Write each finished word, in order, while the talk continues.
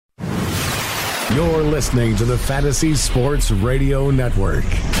You're listening to the Fantasy Sports Radio Network.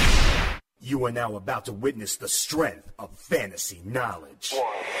 You are now about to witness the strength of fantasy knowledge.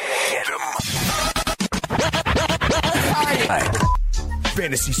 Get 'em.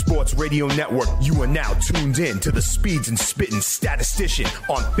 Fantasy Sports Radio Network, you are now tuned in to the Speeds and Spittin' Statistician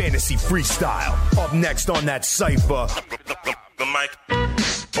on Fantasy Freestyle. Up next on that cipher, The mic.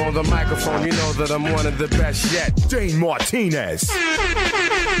 On the microphone, you know that I'm one of the best yet. Dane Martinez.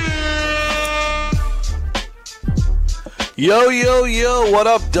 Yo, yo, yo, what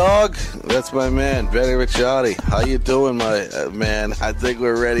up, dog? That's my man, Benny Ricciardi. How you doing, my man? I think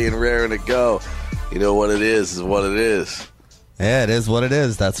we're ready and raring to go. You know what it is what it is. Yeah, it is what it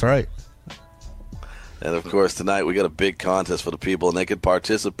is. That's right. And, of course, tonight we got a big contest for the people, and they can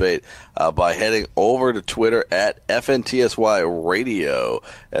participate by heading over to Twitter at FNTSY Radio,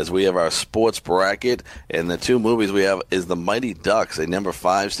 as we have our sports bracket. And the two movies we have is The Mighty Ducks, a number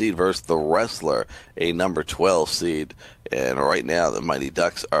 5 seed, versus The Wrestler, a number 12 seed. And right now the Mighty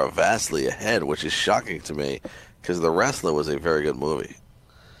Ducks are vastly ahead, which is shocking to me, because The Wrestler was a very good movie.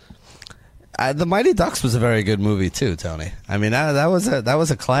 The Mighty Ducks was a very good movie too, Tony. I mean, that was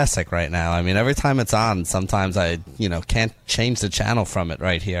a classic right now. I mean, every time it's on, sometimes I can't change the channel from it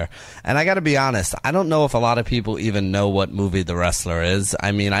right here. And I got to be honest, I don't know if a lot of people even know what movie The Wrestler is.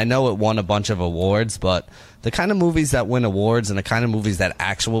 I mean, I know it won a bunch of awards, but the kind of movies that win awards and the kind of movies that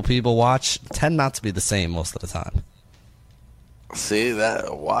actual people watch tend not to be the same most of the time. See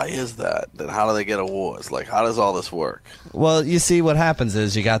that? Why is that? Then how do they get awards? Like, how does all this work? Well, you see, what happens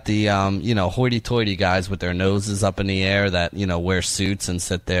is you got the hoity-toity guys with their noses up in the air that wear suits and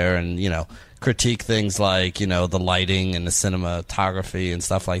sit there and critique things like the lighting and the cinematography and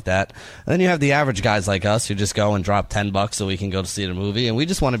stuff like that. And then you have the average guys like us who just go and drop $10 so we can go to see the movie, and we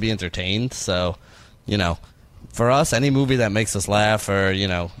just want to be entertained. So, for us, any movie that makes us laugh or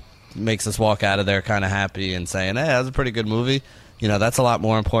makes us walk out of there kind of happy and saying, hey, that was a pretty good movie, that's a lot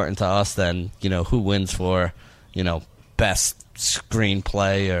more important to us than, who wins for, best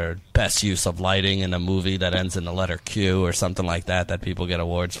screenplay or best use of lighting in a movie that ends in the letter Q or something like that people get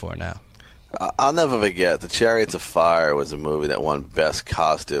awards for now. I'll never forget, The Chariots of Fire was a movie that won best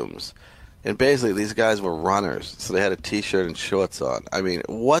costumes. And basically, these guys were runners, so they had a T-shirt and shorts on. I mean,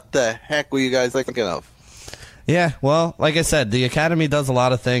 what the heck were you guys thinking of? Yeah, well, like I said, the Academy does a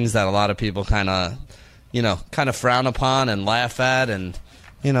lot of things that a lot of people kind of frown upon and laugh at, and,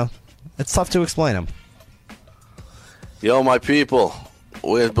 it's tough to explain them. Yo, my people,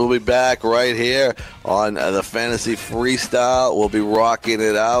 we'll be back right here on the Fantasy Freestyle. We'll be rocking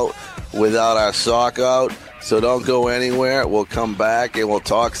it out without our sock out, so don't go anywhere. We'll come back and we'll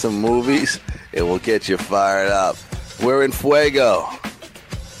talk some movies, and we'll get you fired up. We're in Fuego.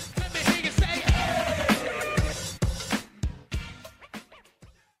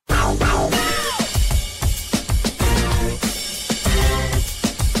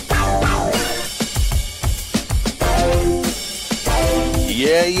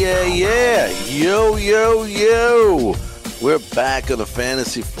 Yeah. Yo. We're back on the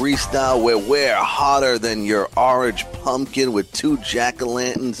Fantasy Freestyle, where we're hotter than your orange pumpkin with 2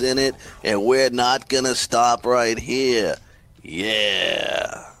 jack-o'-lanterns in it, and we're not going to stop right here.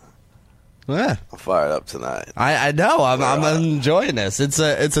 Yeah. Yeah. I'm fired up tonight. I know. I'm enjoying this. It's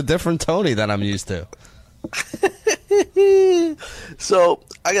a different Tony than I'm used to. So,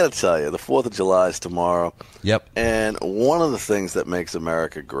 I got to tell you, the 4th of July is tomorrow. Yep. And one of the things that makes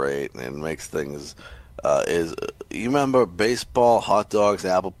America great and makes things is, you remember baseball, hot dogs,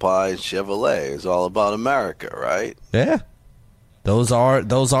 apple pie, Chevrolet is all about America, right? Yeah. Those are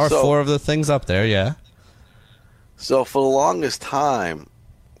 4 of the things up there, yeah. So for the longest time,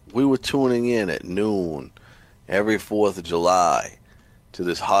 we were tuning in at noon every 4th of July to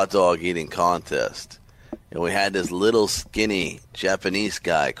this hot dog eating contest. And we had this little skinny Japanese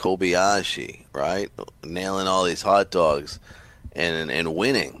guy, Kobayashi, right, nailing all these hot dogs and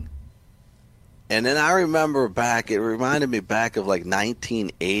winning. And then I remember it reminded me back of like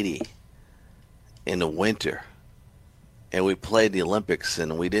 1980 in the winter. And we played the Olympics,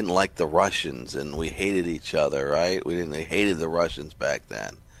 and we didn't like the Russians, and we hated each other, right? We hated the Russians back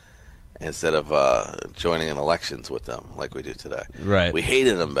then, instead of joining in elections with them like we do today. Right. We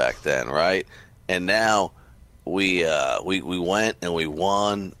hated them back then, right? And now we went and we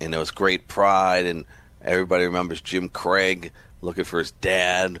won, and there was great pride, and everybody remembers Jim Craig looking for his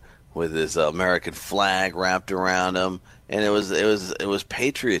dad with his American flag wrapped around him, and it was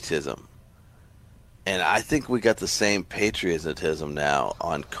patriotism. And I think we got the same patriotism now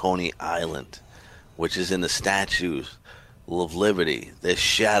on Coney Island, which is in the Statue of Liberty. This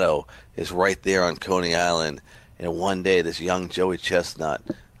shadow is right there on Coney Island. And one day, this young Joey Chestnut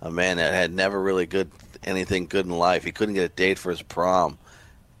a man that had never really anything good in life. He couldn't get a date for his prom,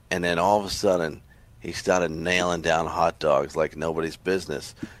 and then all of a sudden he started nailing down hot dogs like nobody's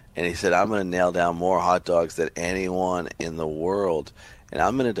business. And he said, I'm going to nail down more hot dogs than anyone in the world, and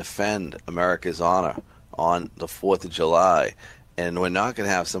I'm going to defend America's honor on the 4th of July, and we're not going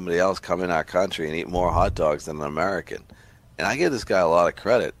to have somebody else come in our country and eat more hot dogs than an American. And I give this guy a lot of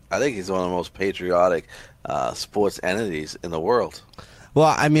credit. I think he's one of the most patriotic sports entities in the world.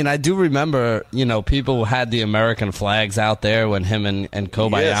 Well, I mean, I do remember, people had the American flags out there when him and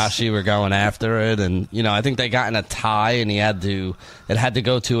Kobayashi were going after it. And, I think they got in a tie and it had to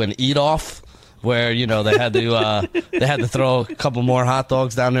go to an eat-off where, they had to throw a couple more hot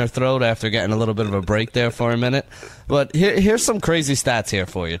dogs down their throat after getting a little bit of a break there for a minute. But here's some crazy stats here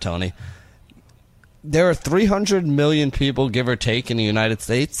for you, Tony. There are 300 million people, give or take, in the United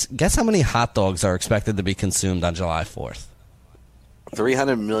States. Guess how many hot dogs are expected to be consumed on July 4th?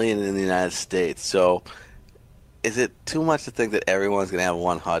 300 million in the United States. So is it too much to think that everyone's going to have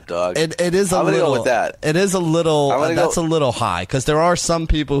one hot dog? It is a I'm little. Go with that. It is a little. That's a little high because there are some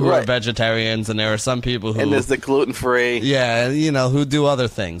people who are vegetarians and there are some people who. And there's the gluten-free. Yeah, who do other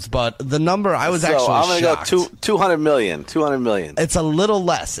things. But the number I'm going to go 200 million. 200 million. It's a little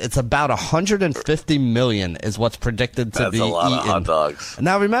less. It's about 150 million is what's predicted to be eaten. That's a lot of hot dogs.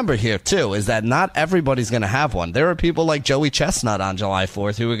 Now remember here too is that not everybody's going to have one. There are people like Joey Chestnut on July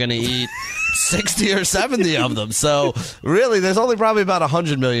 4th who are going to eat 60 or 70 of them. So, really, there's only probably about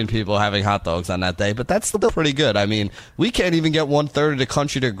 100 million people having hot dogs on that day, but that's still pretty good. I mean, we can't even get 1/3 of the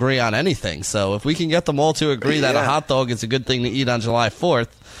country to agree on anything. So, if we can get them all to agree that a hot dog is a good thing to eat on July 4th,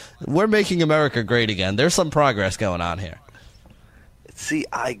 we're making America great again. There's some progress going on here. See,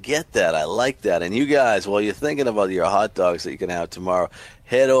 I get that. I like that. And you guys, while you're thinking about your hot dogs that you can have tomorrow,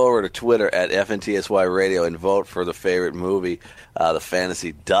 head over to Twitter at FNTSY Radio and vote for the favorite movie, the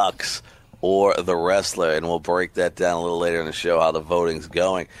Fantasy Ducks, or The Wrestler, and we'll break that down a little later in the show, how the voting's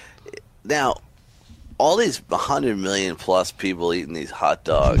going. Now, all these 100 million plus people eating these hot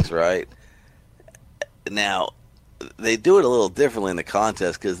dogs, right? Now, they do it a little differently in the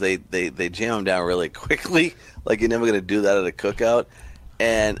contest because they jam them down really quickly, like you're never going to do that at a cookout.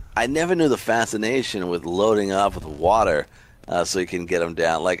 And I never knew the fascination with loading up with water so you can get them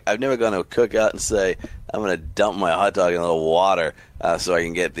down. Like, I've never gone to a cookout and say, I'm going to dump my hot dog in a little water so I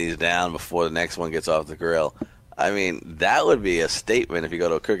can get these down before the next one gets off the grill. I mean, that would be a statement if you go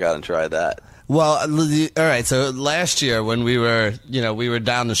to a cookout and try that. Well, all right. So last year when we were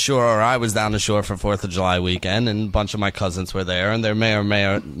down the shore, or I was down the shore for 4th of July weekend, and a bunch of my cousins were there, and there may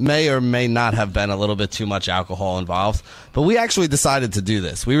or may not have been a little bit too much alcohol involved. But we actually decided to do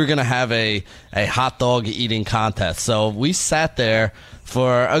this. We were going to have a hot dog eating contest. So we sat there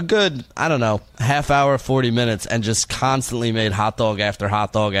for a good, half hour, 40 minutes, and just constantly made hot dog after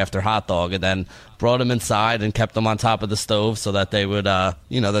hot dog after hot dog, and then brought them inside and kept them on top of the stove so that they would,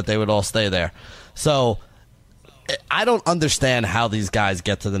 that they would all stay there. So I don't understand how these guys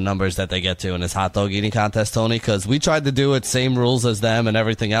get to the numbers that they get to in this hot dog eating contest, Tony, because we tried to do it, same rules as them and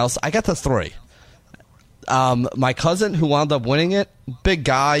everything else. I got to 3. My cousin who wound up winning it, big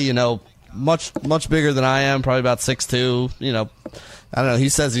guy, much bigger than I am, probably about 6'2", I don't know, he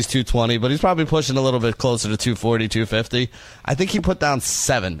says he's 220, but he's probably pushing a little bit closer to 240, 250. I think he put down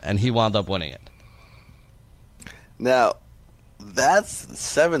 7, and he wound up winning it. Now,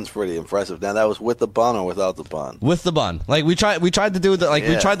 7's pretty impressive. Now, that was with the bun or without the bun? With the bun. Like, we tried to do that. Like,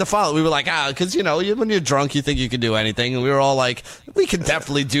 we tried to follow. We were like, because, when you're drunk, you think you can do anything. And we were all like, we can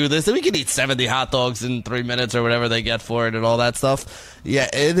definitely do this. And we can eat 70 hot dogs in 3 minutes or whatever they get for it and all that stuff. Yeah,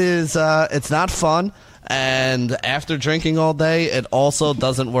 it is, it's not fun. And after drinking all day, it also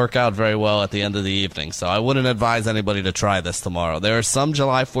doesn't work out very well at the end of the evening. So I wouldn't advise anybody to try this tomorrow. There are some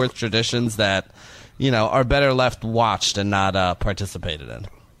July 4th traditions that, are better left watched and not participated in.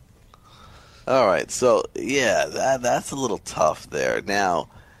 All right. So, yeah, that's a little tough there. Now,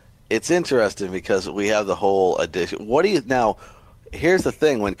 it's interesting because we have the whole addition. Now, here's the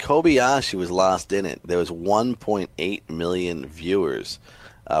thing. When Kobayashi was last in it, there was 1.8 million viewers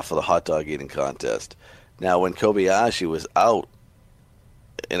for the hot dog eating contest. Now, when Kobayashi was out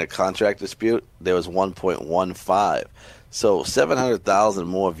in a contract dispute, there was 1.15. So 700,000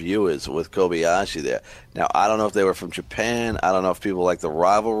 more viewers with Kobayashi there. Now, I don't know if they were from Japan. I don't know if people like the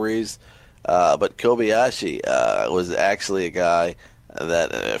rivalries. But Kobayashi was actually a guy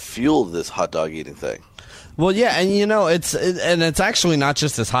that fueled this hot dog eating thing. Well, yeah, and it's actually not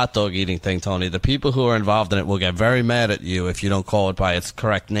just this hot dog eating thing, Tony. The people who are involved in it will get very mad at you if you don't call it by its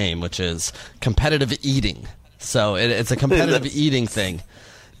correct name, which is competitive eating. So it's a competitive eating thing.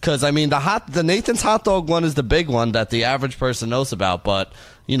 Because, I mean, the Nathan's Hot Dog one is the big one that the average person knows about, but,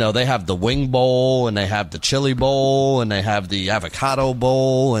 you know, they have the Wing Bowl, and they have the Chili Bowl, and they have the Avocado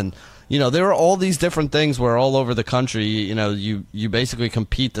Bowl, and, you know, there are all these different things where all over the country, you know, you basically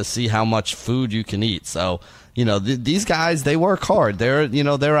compete to see how much food you can eat. So, you know, these guys, they work hard.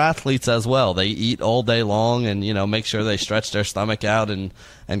 They're athletes as well. They eat all day long and, you know, make sure they stretch their stomach out and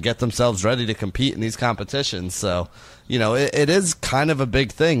get themselves ready to compete in these competitions. So, you know, it is kind of a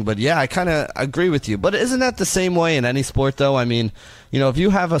big thing. But, yeah, I kind of agree with you. But isn't that the same way in any sport, though? I mean, you know, if you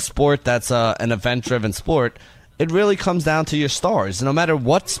have a sport that's an event-driven sport, it really comes down to your stars, no matter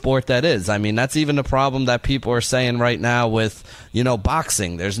what sport that is. I mean, that's even the problem that people are saying right now with, you know,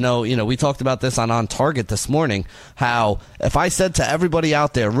 boxing. There's no, you know, we talked about this on Target this morning, how if I said to everybody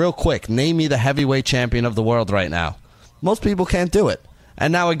out there real quick, name me the heavyweight champion of the world right now, most people can't do it.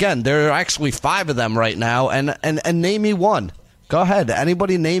 And now, again, there are actually 5 of them right now, and name me one. Go ahead.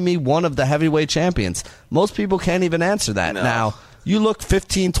 Anybody name me one of the heavyweight champions? Most people can't even answer that. No. Now, you look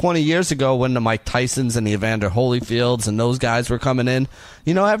 15, 20 years ago when the Mike Tysons and the Evander Holyfields and those guys were coming in,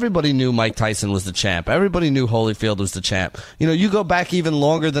 you know, everybody knew Mike Tyson was the champ. Everybody knew Holyfield was the champ. You know, you go back even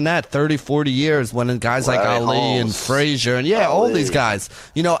longer than that, 30, 40 years, when guys like Ali and Frazier and, all these guys,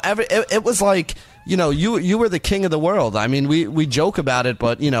 you know, it was like, you know, you were the king of the world. I mean, we joke about it,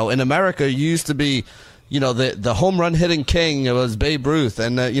 but, you know, in America, you used to be, you know, the home run hitting king, it was Babe Ruth,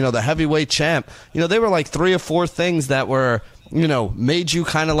 and, you know, the heavyweight champ. You know, they were like 3 or 4 things that were, you know, made you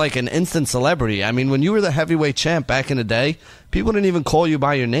kind of like an instant celebrity. I mean, when you were the heavyweight champ back in the day, people didn't even call you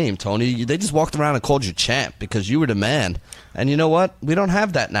by your name, Tony. They just walked around and called you champ because you were the man. And you know what? We don't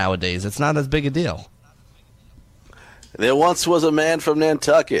have that nowadays. It's not as big a deal. There once was a man from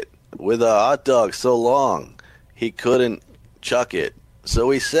Nantucket with a hot dog so long he couldn't chuck it. So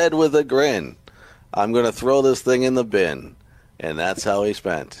he said with a grin, I'm going to throw this thing in the bin. And that's how he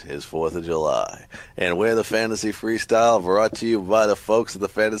spent his 4th of July. And we're the Fantasy Freestyle, brought to you by the folks at the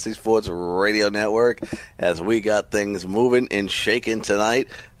Fantasy Sports Radio Network, as we got things moving and shaking tonight.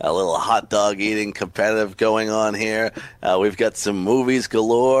 A little hot dog eating competitive going on here. We've got some movies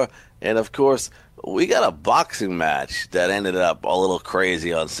galore. And, of course, we got a boxing match that ended up a little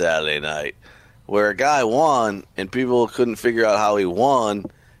crazy on Saturday night, where a guy won and people couldn't figure out how he won.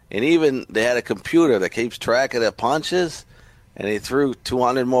 And even they had a computer that keeps track of their punches. And he threw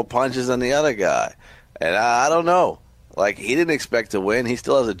 200 more punches than the other guy. And I don't know. Like, he didn't expect to win. He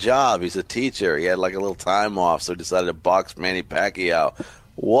still has a job. He's a teacher. He had, like, a little time off, so he decided to box Manny Pacquiao.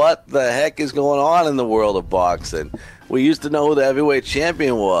 What the heck is going on in the world of boxing? We used to know who the heavyweight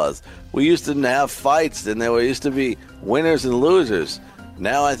champion was. We used to have fights, and there used to be winners and losers.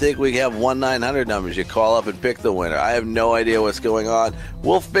 Now I think we have 1-900 numbers. You call up and pick the winner. I have no idea what's going on.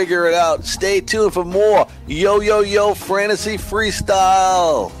 We'll figure it out. Stay tuned for more Yo Fantasy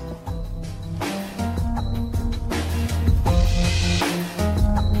Freestyle.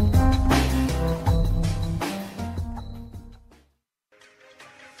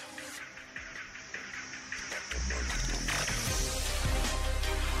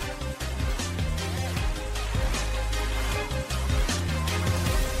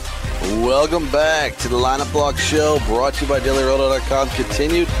 Welcome back to the Lineup Block Show, brought to you by DailyRoto.com.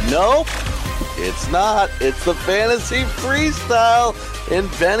 Continued? Nope, it's not. It's the Fantasy Freestyle, and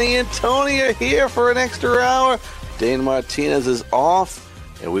Benny and Tony are here for an extra hour. Dane Martinez is off,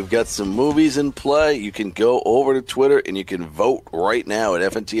 and we've got some movies in play. You can go over to Twitter, and you can vote right now at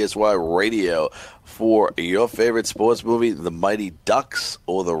FNTSY Radio for your favorite sports movie, The Mighty Ducks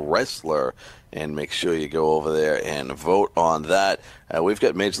or The Wrestler. And make sure you go over there and vote on that. We've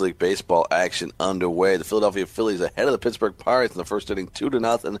got Major League Baseball action underway. The Philadelphia Phillies ahead of the Pittsburgh Pirates in the first inning,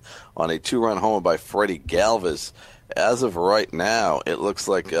 2-0 on a 2-run homer by Freddie Galvis. As of right now, it looks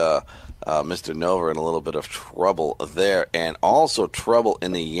like Mr. Nova in a little bit of trouble there, and also trouble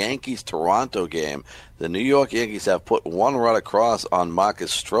in the Yankees-Toronto game. The New York Yankees have put 1 run across on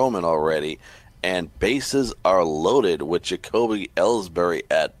Marcus Stroman already, and bases are loaded with Jacoby Ellsbury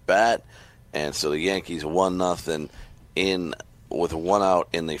at bat. And so the Yankees 1-0 in with 1 out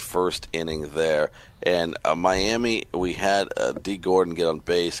in the first inning there. And Miami, we had D. Gordon get on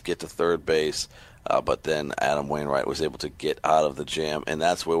base, get to third base, but then Adam Wainwright was able to get out of the jam. And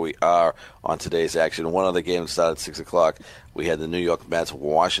that's where we are on today's action. One other game started at 6 o'clock. We had the New York Mets,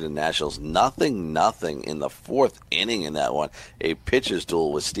 Washington Nationals. 0-0 in the 4th inning in that one. A pitcher's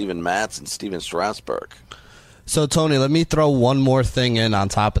duel with Steven Matz and Steven Strasburg. So, Tony, let me throw one more thing in on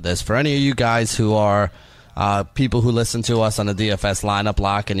top of this. For any of you guys who are people who listen to us on the DFS lineup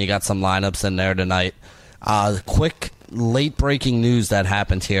block, and you got some lineups in there tonight, quick late-breaking news that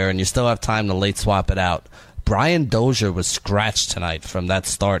happened here, and you still have time to late swap it out. Brian Dozier was scratched tonight from that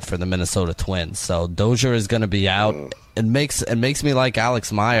start for the Minnesota Twins. So Dozier is going to be out. It makes me like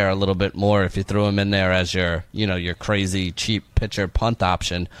Alex Meyer a little bit more if you throw him in there as your crazy cheap pitcher punt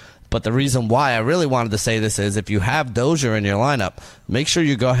option. But the reason why I really wanted to say this is if you have Dozier in your lineup, make sure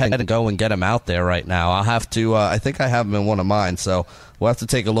you go ahead and go and get him out there right now. I'll have to. I think I have him in one of mine, so we'll have to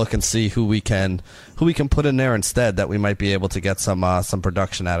take a look and see who we can put in there instead that we might be able to get some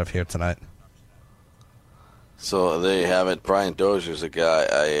production out of here tonight. So there you have it. Brian Dozier's a guy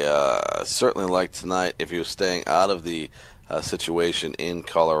I certainly like tonight. If he was staying out of the situation in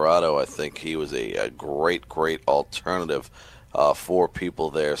Colorado, I think he was a great alternative for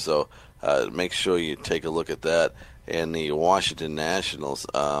people there. So make sure you take a look at that. And the Washington Nationals,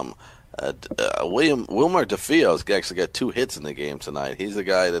 Wilmer DeFeo has actually got 2 hits in the game tonight. He's the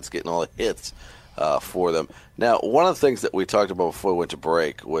guy that's getting all the hits for them. Now, one of the things that we talked about before we went to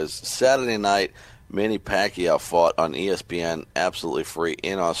break was Saturday night, Manny Pacquiao fought on ESPN absolutely free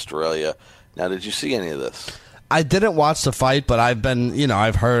in Australia. Now, did you see any of this? I didn't watch the fight, but I've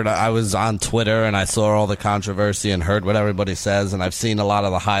heard, I was on Twitter and I saw all the controversy and heard what everybody says, and I've seen a lot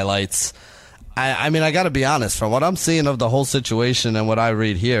of the highlights. I mean, I got to be honest, from what I'm seeing of the whole situation and what I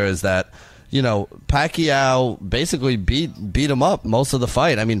read here is that, Pacquiao basically beat him up most of the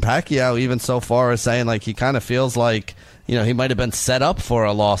fight. I mean, Pacquiao even so far is saying like he kind of feels like, he might have been set up for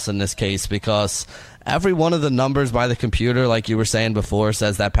a loss in this case because every one of the numbers by the computer, like you were saying before,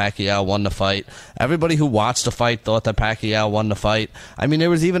 says that Pacquiao won the fight. Everybody who watched the fight thought that Pacquiao won the fight. I mean, there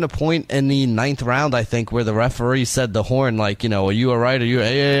was even a point in the 9th round, I think, where the referee said the horn, like, are you all right? Are you?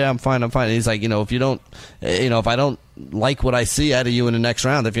 Yeah, I'm fine. And he's like, if you don't, if I don't like what I see out of you in the next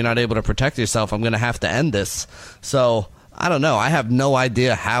round, if you're not able to protect yourself, I'm going to have to end this. So I don't know. I have no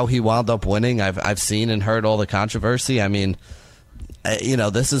idea how he wound up winning. I've seen and heard all the controversy. I mean,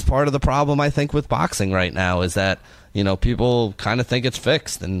 this is part of the problem, I think, with boxing right now is that, people kind of think it's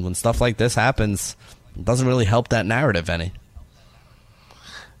fixed. And when stuff like this happens, it doesn't really help that narrative any.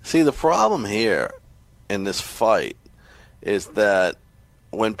 See, the problem here in this fight is that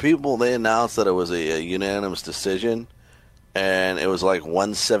when they announced that it was a unanimous decision and it was like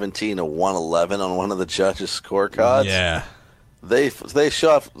 117 to 111 on one of the judges' scorecards. Yeah.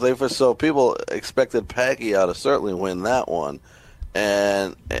 So people expected Pacquiao to certainly win that one.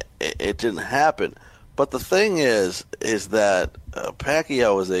 And it didn't happen. But the thing is that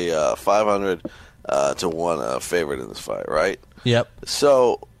Pacquiao was a 500 to 1 favorite in this fight, right? Yep.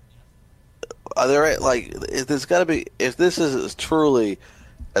 So are there there's got to be, if this is truly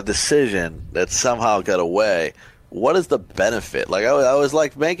a decision that somehow got away, what is the benefit? Like I was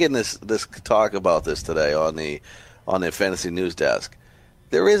like making this talk about this today on the fantasy news desk.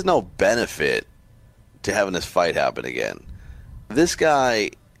 There is no benefit to having this fight happen again. This guy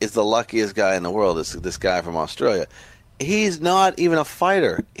is the luckiest guy in the world, this guy from Australia. He's not even a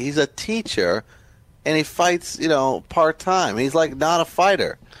fighter. He's a teacher, and he fights, part-time. He's, not a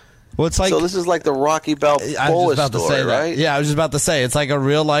fighter. Well, it's like, so this is like the Rocky Balboa story, right? Yeah, I was just about to say, it's like a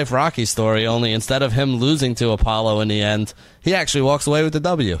real-life Rocky story, only instead of him losing to Apollo in the end, he actually walks away with the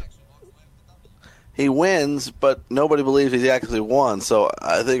W. He wins, but nobody believes he actually won. So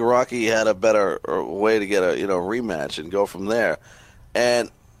I think Rocky had a better way to get a rematch and go from there. And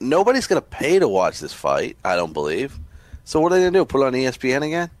nobody's going to pay to watch this fight, I don't believe. So what are they going to do? Put it on ESPN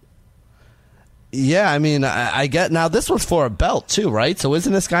again? Yeah, I mean, I get now. This was for a belt too, right? So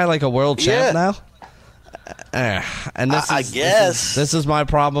isn't this guy like a world champ now? And I guess this is my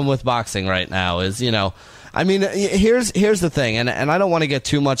problem with boxing right now. Is I mean, here's the thing, and I don't want to get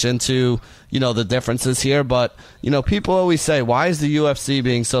too much into, the differences here, but, people always say, why is the UFC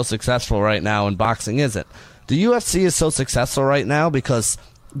being so successful right now and boxing isn't? The UFC is so successful right now because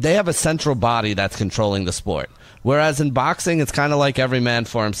they have a central body that's controlling the sport. Whereas in boxing, it's kind of like every man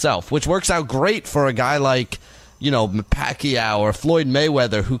for himself, which works out great for a guy like, Pacquiao or Floyd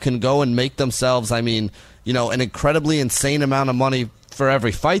Mayweather, who can go and make themselves, an incredibly insane amount of money for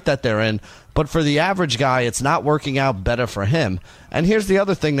every fight that they're in. But for the average guy, it's not working out better for him. And here's the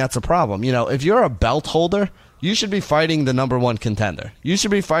other thing that's a problem. If you're a belt holder, you should be fighting the number one contender. You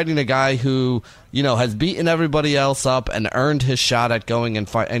should be fighting a guy who, has beaten everybody else up and earned his shot at going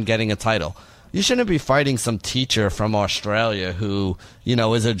and getting a title. You shouldn't be fighting some teacher from Australia who,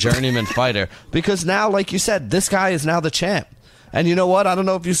 is a journeyman fighter. Because now, like you said, this guy is now the champ. And you know what? I don't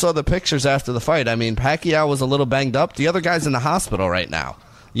know if you saw the pictures after the fight. I mean, Pacquiao was a little banged up. The other guy's in the hospital right now.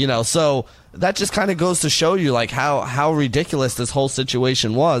 So that just kind of goes to show you how ridiculous this whole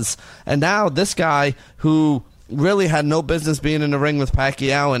situation was. And now this guy who really had no business being in the ring with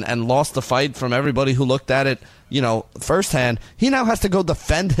Pacquiao and lost the fight from everybody who looked at it, firsthand. He now has to go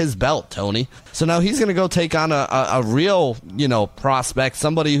defend his belt, Tony. So now he's going to go take on a real, prospect,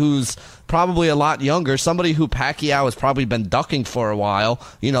 somebody who's probably a lot younger, somebody who Pacquiao has probably been ducking for a while,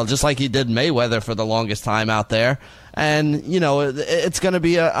 just like he did Mayweather for the longest time out there. And, it's going to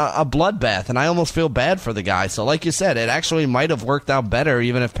be a bloodbath, and I almost feel bad for the guy. So like you said, it actually might have worked out better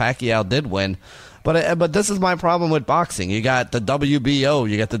even if Pacquiao did win. But this is my problem with boxing. You got the WBO,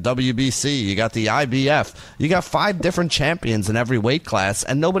 you got the WBC, you got the IBF. You got 5 different champions in every weight class,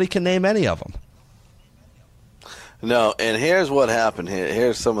 and nobody can name any of them. No, and here's what happened.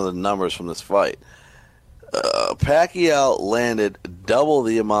 Here's some of the numbers from this fight. Pacquiao landed double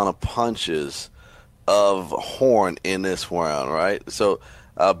the amount of punches of Horn in this round, right? So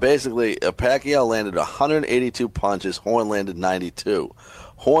basically, Pacquiao landed 182 punches, Horn landed 92.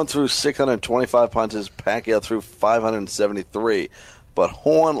 Horn threw 625 punches, Pacquiao threw 573, but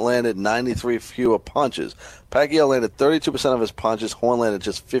Horn landed 93 fewer punches. Pacquiao landed 32% of his punches, Horn landed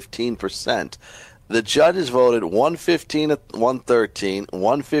just 15%. The judges voted 115 to 113,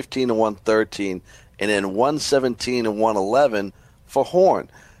 115 to 113, and then 117 to 111 for Horn.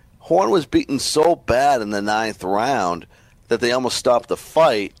 Horn was beaten so bad in the 9th round that they almost stopped the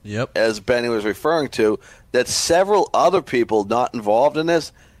fight, as Benny was referring to, that several other people not involved in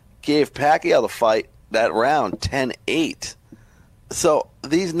this gave Pacquiao the fight that round 10-8. So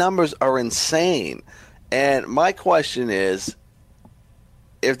these numbers are insane. And my question is,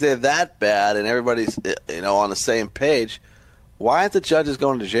 if they're that bad and everybody's on the same page, why aren't the judges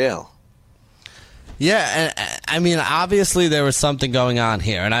going to jail? Yeah, and I mean, obviously there was something going on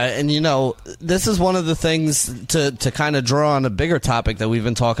here, and this is one of the things to kind of draw on a bigger topic that we've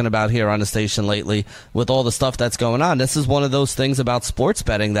been talking about here on the station lately with all the stuff that's going on. This is one of those things about sports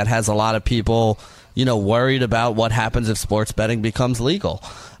betting that has a lot of people, worried about what happens if sports betting becomes legal.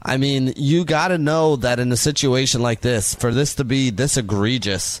 I mean, you got to know that in a situation like this, for this to be this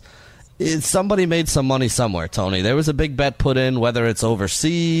egregious, somebody made some money somewhere, Tony. There was a big bet put in, whether it's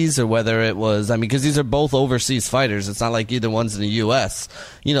overseas or whether it was, because these are both overseas fighters. It's not like either one's in the U.S.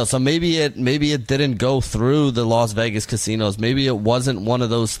 So maybe it didn't go through the Las Vegas casinos. Maybe it wasn't one of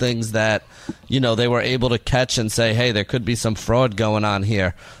those things that, they were able to catch and say, hey, there could be some fraud going on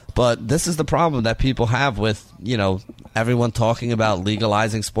here. But this is the problem that people have with, everyone talking about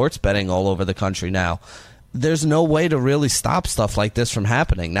legalizing sports betting all over the country now. There's no way to really stop stuff like this from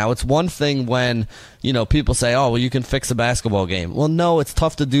happening. Now, it's one thing when, people say, oh, well, you can fix a basketball game. Well, no, it's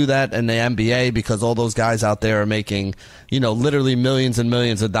tough to do that in the NBA because all those guys out there are making, literally millions and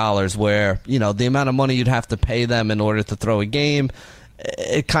millions of dollars where, the amount of money you'd have to pay them in order to throw a game,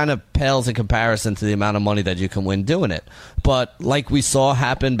 it kind of pales in comparison to the amount of money that you can win doing it. But like we saw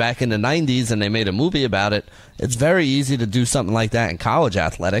happen back in the 90s, and they made a movie about it, it's very easy to do something like that in college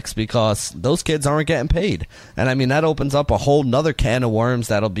athletics because those kids aren't getting paid. And I mean, that opens up a whole nother can of worms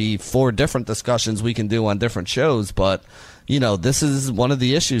that'll be 4 different discussions we can do on different shows. But this is one of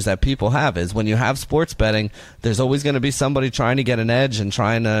the issues that people have is when you have sports betting, there's always going to be somebody trying to get an edge and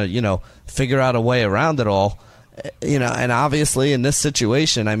trying to, figure out a way around it all. And obviously in this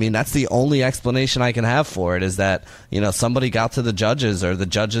situation, I mean, that's the only explanation I can have for it is that, somebody got to the judges or the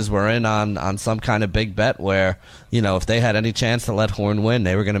judges were in on some kind of big bet where, if they had any chance to let Horn win,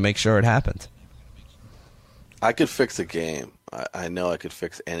 they were going to make sure it happened. I could fix a game. I know I could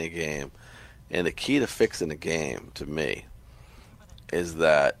fix any game. And the key to fixing a game, to me, is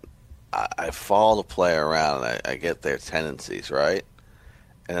that I follow the player around and I get their tendencies, right?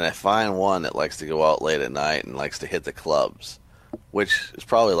 And then I find one that likes to go out late at night and likes to hit the clubs, which is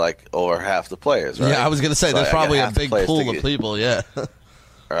probably like over half the players, right? Yeah, I was going to say, there's probably a big pool of people, yeah. All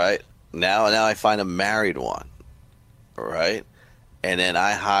right? Now I find a married one, right? And then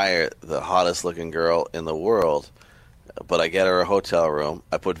I hire the hottest-looking girl in the world, but I get her a hotel room.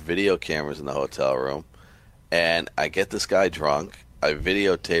 I put video cameras in the hotel room, and I get this guy drunk. I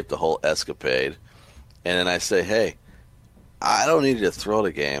videotape the whole escapade, and then I say, hey, I don't need you to throw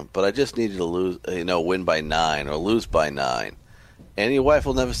the game, but I just need you to lose, win by 9 or lose by 9. And your wife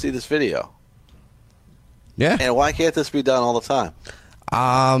will never see this video. Yeah. And why can't this be done all the time?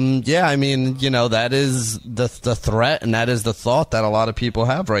 Yeah, I mean, that is the threat and that is the thought that a lot of people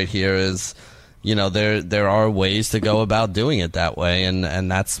have right here is, there are ways to go about doing it that way.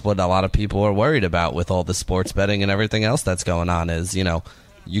 And that's what a lot of people are worried about with all the sports betting and everything else that's going on is,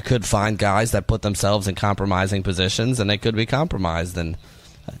 you could find guys that put themselves in compromising positions, and they could be compromised, and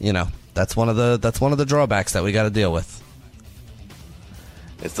that's one of the drawbacks that we got to deal with.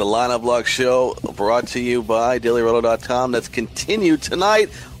 It's the Lineup Lock Show brought to you by DailyRoto.com. That's continued tonight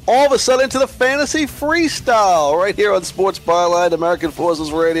all of a sudden into the Fantasy Freestyle right here on Sports Byline, American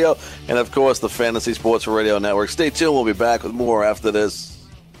Forces Radio, and of course the Fantasy Sports Radio Network. Stay tuned. We'll be back with more after this.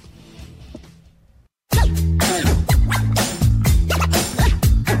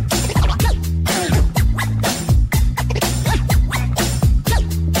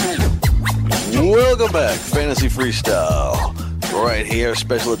 Welcome back, Fantasy Freestyle. Right here,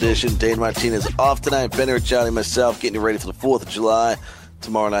 special edition. Dane Martinez off tonight. Benny Ricciani, myself, getting you ready for the 4th of July.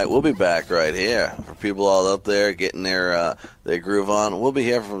 Tomorrow night, we'll be back right here. For people all up there getting their groove on, we'll be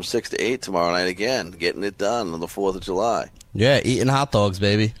here from 6 to 8 tomorrow night again, getting it done on the 4th of July. Yeah, eating hot dogs,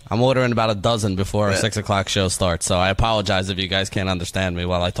 baby. I'm ordering about a dozen before our 6 o'clock show starts, so I apologize if you guys can't understand me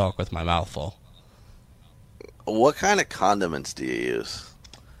while I talk with my mouth full. What kind of condiments do you use?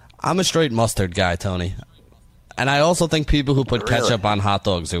 I'm a straight mustard guy, Tony. And I also think people who put ketchup on hot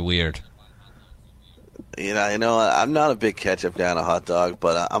dogs are weird. You know, I'm not a big ketchup guy on a hot dog,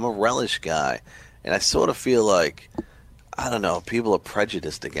 but I'm a relish guy. And I sort of feel like, I don't know, people are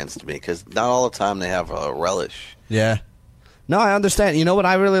prejudiced against me because not all the time they have a relish. Yeah. No, I understand. You know what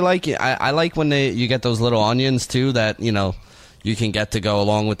I really like? I like when you get those little onions, too, that, you know, you can get to go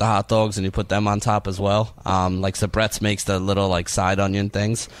along with the hot dogs, and you put them on top as well. Like Sabret's makes the little like side onion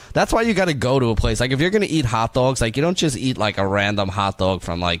things. That's why you got to go to a place. Like if you're gonna eat hot dogs, like you don't just eat like a random hot dog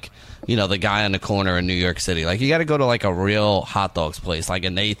from like, you know, the guy on the corner in New York City. Like you got to go to like a real hot dogs place, like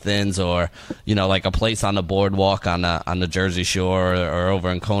a Nathan's or, you know, like a place on the boardwalk on the Jersey Shore or over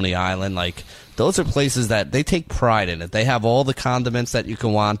in Coney Island. Like those are places that they take pride in it. They have all the condiments that you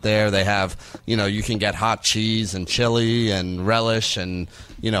can want there. They have, you know, you can get hot cheese and chili and relish and,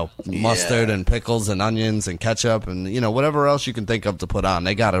 you know, mustard and pickles and onions and ketchup and, you know, whatever else you can think of to put on.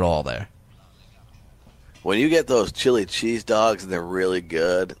 They got it all there. When you get those chili cheese dogs and they're really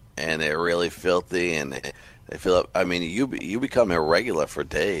good and they're really filthy and they fill up, I mean, you become irregular for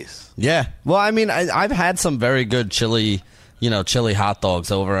days. Yeah. Well, I mean, I've had some very good chili hot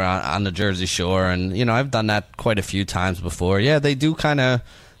dogs over on the Jersey Shore. And, you know, I've done that quite a few times before. Yeah, they do kind of,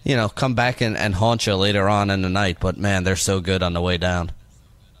 you know, come back and haunt you later on in the night. But, man, they're so good on the way down.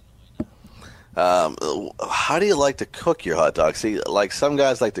 How do you like to cook your hot dogs? See, like some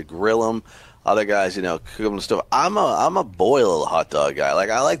guys like to grill them. Other guys, you know, cook them and stuff. I'm a boiled hot dog guy. Like,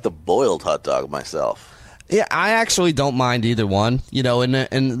 I like the boiled hot dog myself. Yeah, I actually don't mind either one. You know,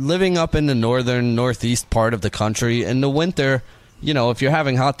 and living up in the northeast part of the country, in the winter, you know, if you're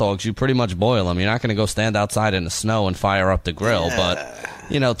having hot dogs, you pretty much boil them. You're not going to go stand outside in the snow and fire up the grill. Yeah.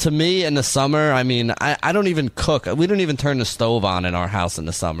 But, you know, to me, in the summer, I mean, I don't even cook. We don't even turn the stove on in our house in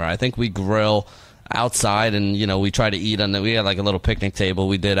the summer. I think we grill outside and, you know, we try to eat we had like a little picnic table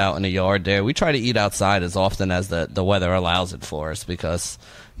we did out in the yard there. We try to eat outside as often as the weather allows it for us because,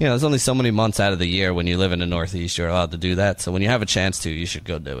 you know, there's only so many months out of the year when you live in the Northeast you're allowed to do that. So when you have a chance to, you should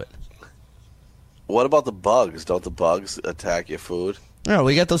go do it. What about the bugs? Don't the bugs attack your food? No,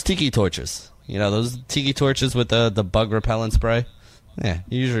 we got those tiki torches. You know, those tiki torches with the bug repellent spray. Yeah,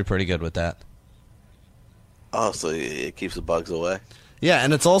 you're usually pretty good with that. Oh, so it keeps the bugs away? Yeah,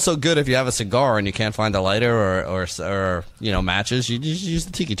 and it's also good if you have a cigar and you can't find a lighter or you know, matches. You just use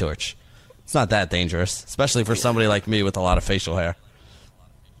the tiki torch. It's not that dangerous, especially for somebody like me with a lot of facial hair.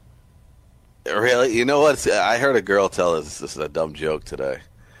 Really? You know what? I heard a girl tell us this is a dumb joke today.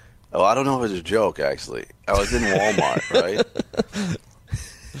 Oh, I don't know if it's a joke, actually. I was in Walmart, right?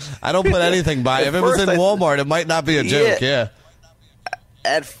 I don't put anything by. If it was in Walmart, it might not be a joke, yeah.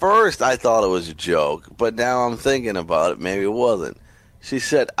 At first, I thought it was a joke, but now I'm thinking about it. Maybe it wasn't. She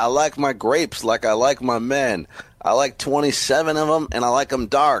said, I like my grapes like I like my men. I like 27 of them, and I like them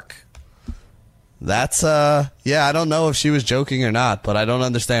dark. That's, yeah, I don't know if she was joking or not, but I don't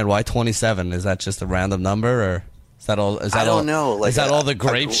understand why 27. Is that just a random number, or is that all? I don't know. Like, is that all the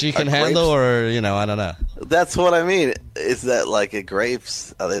grapes she can handle, or, you know, I don't know. That's what I mean. Is that like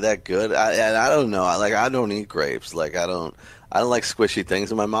grapes? Are they that good? I don't know. I don't eat grapes. Like, I don't like squishy things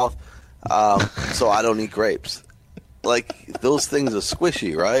in my mouth, so I don't eat grapes. Like, those things are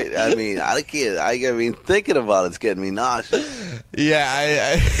squishy, right? I mean, I can't. I mean, thinking about it's getting me nauseous.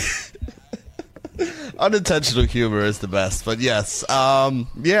 Yeah, unintentional humor is the best, but yes. Yeah,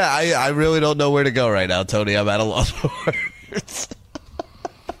 I really don't know where to go right now, Tony. I'm at a loss for words.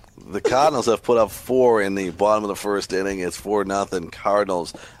 The Cardinals have put up 4 in the bottom of the first inning. It's 4-0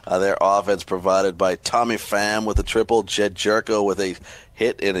 Cardinals. Their offense provided by Tommy Pham with a triple, Jed Jerko with a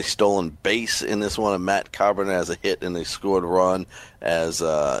hit and a stolen base in this one, and Matt Carpenter has a hit and a scored run, as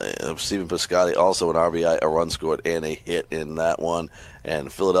Stephen Piscotty also an RBI, a run scored, and a hit in that one.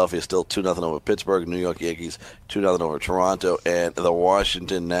 And Philadelphia still 2-0 over Pittsburgh. New York Yankees 2-0 over Toronto, and the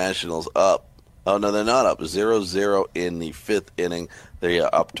Washington Nationals up Oh, no, they're not up. 0-0 in the 5th inning. They are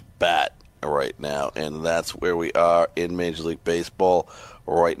up to bat right now, and that's where we are in Major League Baseball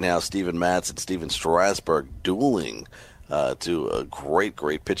right now. Steven Matz and Steven Strasburg dueling to great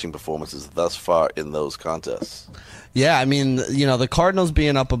pitching performances thus far in those contests. Yeah, I mean, the Cardinals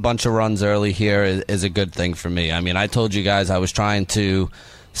being up a bunch of runs early here is a good thing for me. I mean, I told you guys I was trying to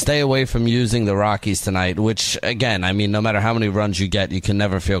stay away from using the Rockies tonight, which, again, I mean, no matter how many runs you get, you can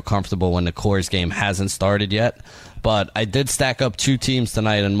never feel comfortable when the Coors game hasn't started yet. But I did stack up 2 teams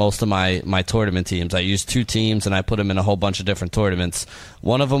tonight in most of my tournament teams. I used 2 teams, and I put them in a whole bunch of different tournaments.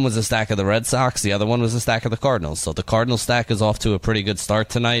 One of them was a stack of the Red Sox. The other one was a stack of the Cardinals. So the Cardinals stack is off to a pretty good start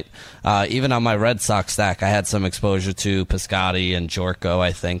tonight. Even on my Red Sox stack, I had some exposure to Piscotty and Jorko,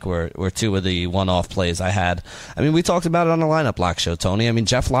 I think, were 2 of the one-off plays I had. I mean, we talked about it on the Lineup Lock show, Tony. I mean,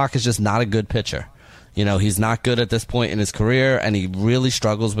 Jeff Locke is just not a good pitcher. He's not good at this point in his career, and he really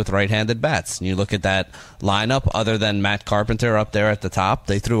struggles with right-handed bats. And you look at that lineup, other than Matt Carpenter up there at the top,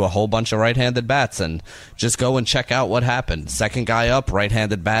 they threw a whole bunch of right-handed bats, and just go and check out what happened. Second guy up,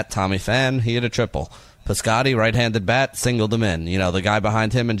 right-handed bat, Tommy Pham, he hit a triple. Piscotty, right-handed bat, singled him in. The guy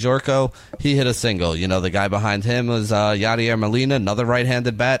behind him in Jorko, he hit a single. The guy behind him was Yadier Molina, another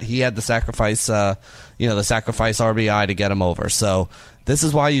right-handed bat. He had the sacrifice, the sacrifice RBI to get him over. So this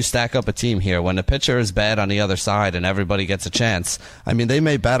is why you stack up a team here. When the pitcher is bad on the other side and everybody gets a chance, I mean, they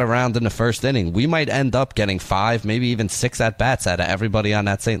may bat around in the first inning. We might end up getting 5, maybe even 6 at-bats out of everybody on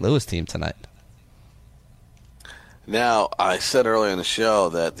that St. Louis team tonight. Now, I said earlier in the show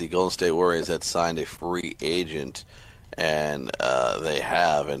that the Golden State Warriors had signed a free agent, and they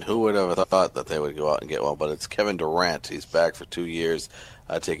have. And who would have thought that they would go out and get one? But it's Kevin Durant. He's back for 2 years,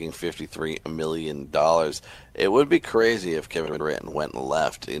 taking $53 million. It would be crazy if Kevin Durant went and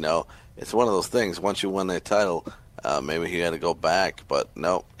left. It's one of those things. Once you win that title, maybe he had to go back. But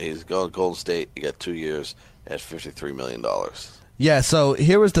no, he's going to Golden State. He got 2 years at $53 million. Yeah, so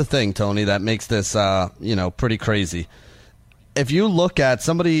here was the thing, Tony, that makes this, pretty crazy. If you look at,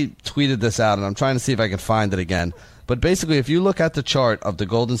 somebody tweeted this out, and I'm trying to see if I can find it again. But basically, if you look at the chart of the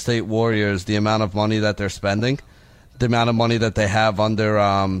Golden State Warriors, the amount of money that they're spending, the amount of money that they have under,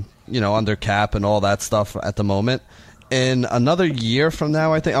 under cap and all that stuff at the moment, in another year from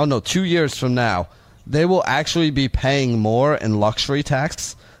now, 2 years from now, they will actually be paying more in luxury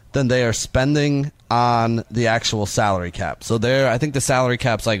tax than they are spending on the actual salary cap. So I think the salary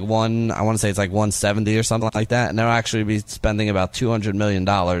cap's like it's like 170 or something like that, and they'll actually be spending about $200 million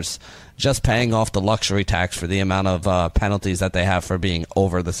just paying off the luxury tax for the amount of penalties that they have for being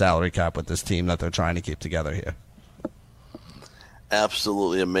over the salary cap with this team that they're trying to keep together here.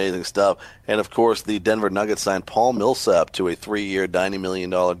 Absolutely amazing stuff. And, of course, the Denver Nuggets signed Paul Millsap to a 3-year, $90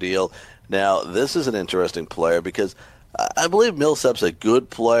 million deal. Now, this is an interesting player because I believe Millsap's a good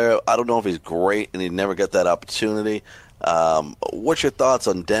player. I don't know if he's great, and he'd never get that opportunity. What's your thoughts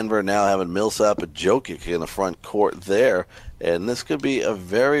on Denver now having Millsap and Jokic in the front court there? And this could be a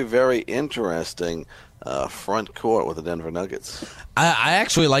very, very interesting front court with the Denver Nuggets. I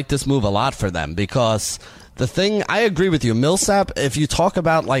actually like this move a lot for them because the thing, I agree with you. Millsap, if you talk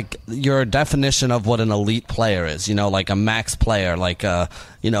about like your definition of what an elite player is, like a max player, like a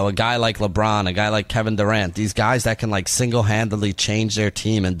guy like LeBron, a guy like Kevin Durant, these guys that can like single-handedly change their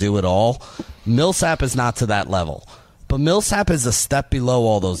team and do it all, Millsap is not to that level. But Millsap is a step below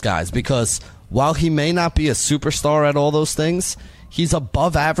all those guys because while he may not be a superstar at all those things, he's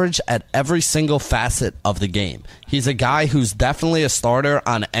above average at every single facet of the game. He's a guy who's definitely a starter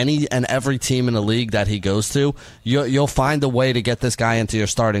on any and every team in the league that he goes to. You'll find a way to get this guy into your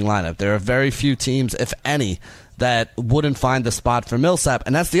starting lineup. There are very few teams, if any, that wouldn't find the spot for Millsap.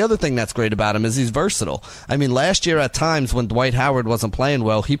 And that's the other thing that's great about him is he's versatile. I mean, last year at times when Dwight Howard wasn't playing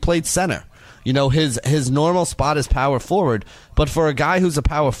well, he played center. His normal spot is power forward, but for a guy who's a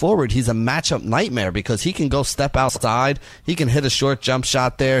power forward, he's a matchup nightmare because he can go step outside, he can hit a short jump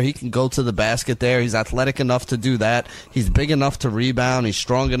shot there, he can go to the basket there, he's athletic enough to do that, he's big enough to rebound, he's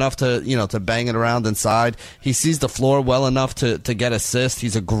strong enough to, to bang it around inside, he sees the floor well enough to get assists,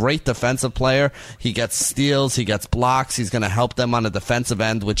 he's a great defensive player, he gets steals, he gets blocks, he's going to help them on the defensive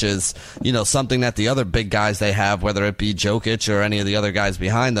end, which is, something that the other big guys they have, whether it be Jokic or any of the other guys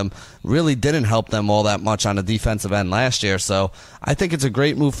behind them, really didn't help them all that much on the defensive end last year. So I think it's a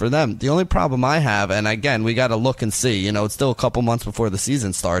great move for them. The only problem I have, and again, we got to look and see, it's still a couple months before the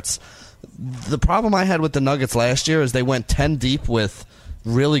season starts. The problem I had with the Nuggets last year is they went 10 deep with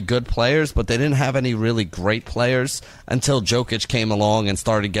really good players, but they didn't have any really great players until Jokic came along and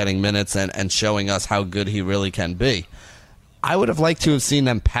started getting minutes and showing us how good he really can be. I would have liked to have seen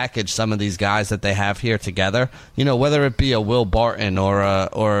them package some of these guys that they have here together. Whether it be a Will Barton or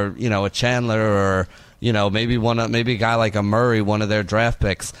a Chandler or maybe a guy like a Murray, one of their draft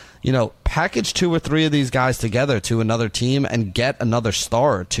picks. Package 2 or 3 of these guys together to another team and get another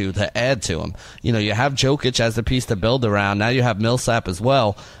star or two to add to them. You have Jokic as a piece to build around. Now you have Millsap as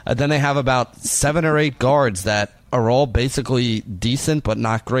well. And then they have about 7 or 8 guards that are all basically decent but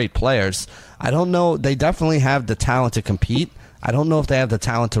not great players. I don't know. They definitely have the talent to compete. I don't know if they have the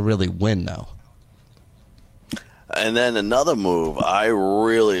talent to really win, though. And then another move I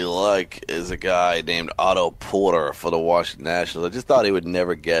really like is a guy named Otto Porter for the Washington Nationals. I just thought he would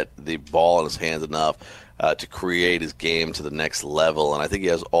never get the ball in his hands enough to create his game to the next level, and I think he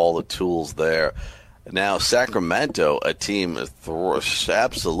has all the tools there. Now, Sacramento, a team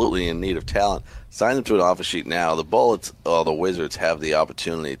absolutely in need of talent, signed him to an offer sheet now. The Bullets, or the Wizards, have the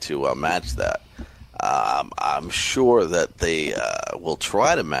opportunity to match that. I'm sure that they will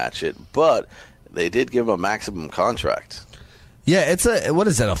try to match it, but they did give him a maximum contract. Yeah, it's a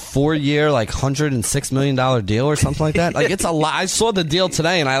 4-year, like $106 million deal or something like that? Like, it's a lot. I saw the deal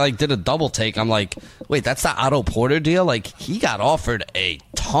today and I did a double take. I'm like, wait, that's the Otto Porter deal? Like, he got offered a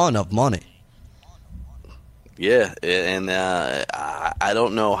ton of money. Yeah, and I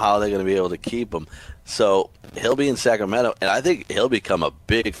don't know how they're going to be able to keep him. So he'll be in Sacramento, and I think he'll become a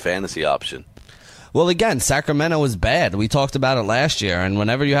big fantasy option. Well, again, Sacramento is bad. We talked about it last year, and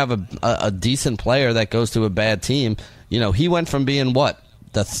whenever you have a decent player that goes to a bad team, he went from being, the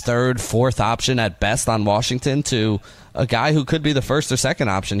 3rd, 4th option at best on Washington to a guy who could be the 1st or 2nd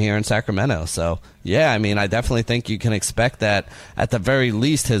option here in Sacramento. So, yeah, I definitely think you can expect that at the very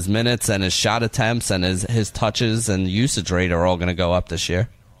least his minutes and his shot attempts and his touches and usage rate are all going to go up this year.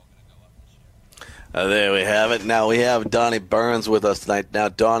 There we have it. Now we have Donnie Burns with us tonight. Now,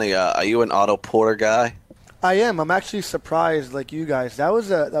 Donnie, are you an Otto Porter guy? I am. I'm actually surprised, like you guys. That was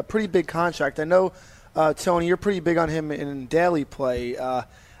a pretty big contract. I know, Tony, you're pretty big on him in daily play.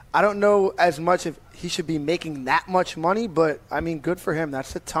 I don't know as much if he should be making that much money, but, good for him.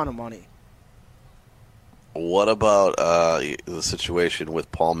 That's a ton of money. What about the situation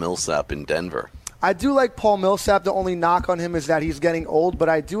with Paul Millsap in Denver? I do like Paul Millsap. The only knock on him is that he's getting old, but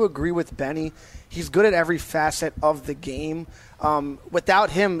I do agree with Benny. He's good at every facet of the game. Without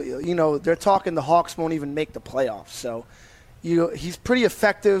him, they're talking the Hawks won't even make the playoffs. So he's pretty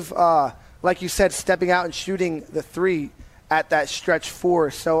effective, like you said, stepping out and shooting the 3 at that stretch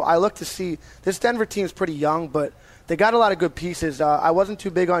 4. So I look to see this Denver team's pretty young, but they got a lot of good pieces. I wasn't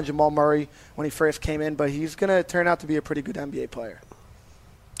too big on Jamal Murray when he first came in, but he's going to turn out to be a pretty good NBA player.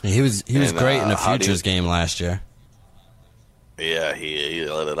 He was great in the futures game last year. Yeah, he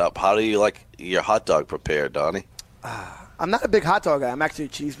lit it up. How do you like your hot dog prepared, Donnie? I'm not a big hot dog guy. I'm actually a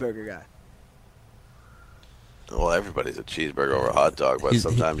cheeseburger guy. Well, everybody's a cheeseburger over a hot dog, but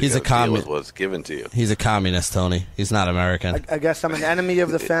sometimes you got to deal with what's given to you. He's a communist, Tony. He's not American. I guess I'm an enemy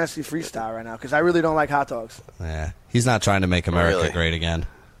of the fantasy freestyle right now because I really don't like hot dogs. Yeah, he's not trying to make America great again.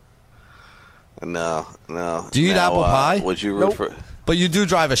 No. Do you eat apple pie? Would you root for? But you do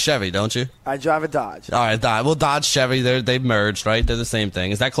drive a Chevy, don't you? I drive a Dodge. All right, well, Dodge, Chevy, they've merged, right? They're the same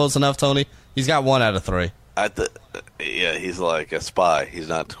thing. Is that close enough, Tony? He's got 1 out of 3. Yeah, he's like a spy. He's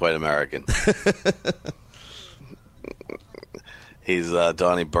not quite American. He's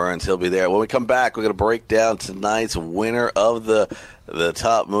Donnie Burns. He'll be there. When we come back, we're going to break down tonight's winner of the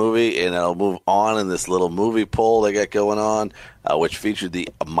top movie, and I'll move on in this little movie poll they got going on, which featured the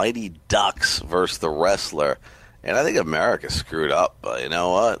Mighty Ducks versus The Wrestler. And I think America screwed up. You know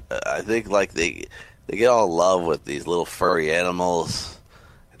what? I think they get all in love with these little furry animals.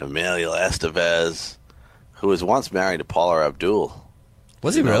 And Emilio Estevez, who was once married to Paula Abdul.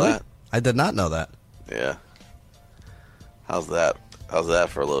 Was he really? I did not know that. Yeah. How's that? How's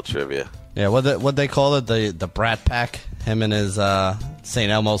that for a little trivia? Yeah, what they call it? The Brat Pack? Him and his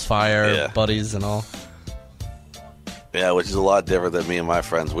St. Elmo's Fire buddies and all. Yeah, which is a lot different than me and my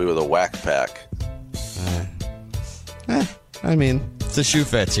friends. We were the Whack Pack. It's a shoe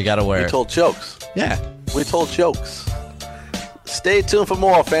fits. You got to wear it. We told jokes. Yeah. We told jokes. Stay tuned for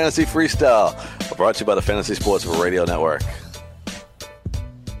more Fantasy Freestyle. Brought to you by the Fantasy Sports Radio Network.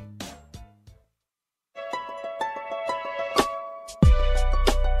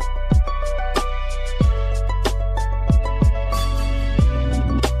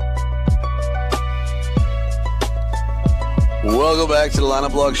 Welcome back to the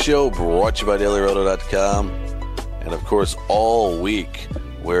Lineup Blog Show, brought to you by DailyRoto.com. And, of course, all week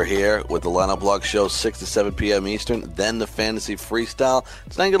we're here with the Lineup Blog Show, 6 to 7 p.m. Eastern, then the Fantasy Freestyle.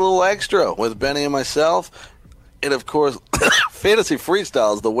 Tonight, get a little extra with Benny and myself. And, of course, Fantasy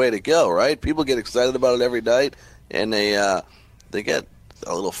Freestyle is the way to go, right? People get excited about it every night. and they get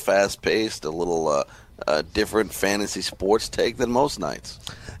a little fast-paced, a little different fantasy sports take than most nights.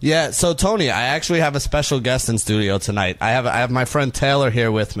 Yeah, so Tony, I actually have a special guest in studio tonight. I have my friend Taylor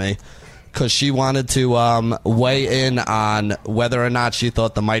here with me because she wanted to weigh in on whether or not she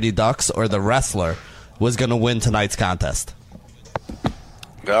thought the Mighty Ducks or the wrestler was going to win tonight's contest.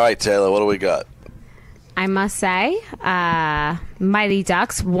 All right, Taylor, what do we got? I must say, Mighty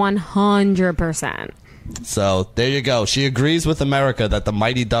Ducks, 100%. So there you go. She agrees with America that the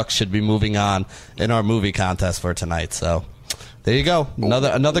Mighty Ducks should be moving on in our movie contest for tonight. So there you go.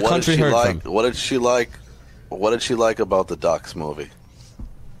 Another country heard from. What did she like? What did she like about the Ducks movie?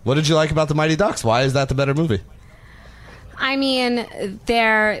 What did you like about the Mighty Ducks? Why is that the better movie? I mean,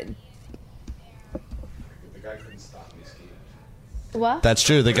 they're... What? That's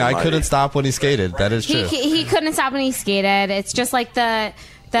true. The guy couldn't stop when he skated. That is true. He couldn't stop when he skated. It's just like the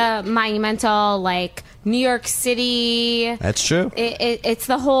monumental, like, New York City. That's true. It's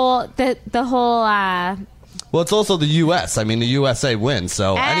the whole well, it's also the U.S. I mean, the USA wins.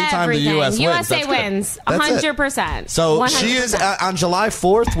 So anytime the U.S. wins, USA wins 100%. So 100%. she is on July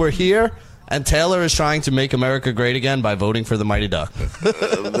 4th. We're here, and Taylor is trying to make America great again by voting for the Mighty Duck.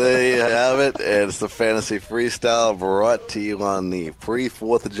 There you have it. And it's the Fantasy Freestyle brought to you on the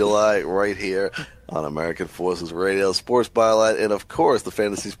pre-4th of July right here on American Forces Radio, Sports Byline, and, of course, the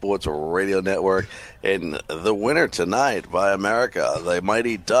Fantasy Sports Radio Network. And the winner tonight by America, the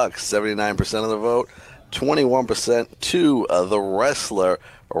Mighty Ducks, 79% of the vote, 21% to the wrestler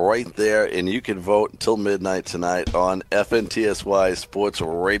right there. And you can vote until midnight tonight on FNTSY Sports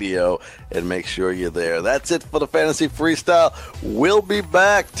Radio, and make sure you're there. That's it for the Fantasy Freestyle. We'll be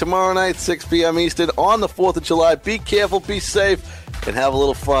back tomorrow night, 6 p.m. Eastern on the 4th of July. Be careful, be safe, and have a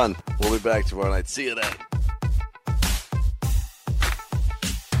little fun. We'll be back tomorrow night. See you then.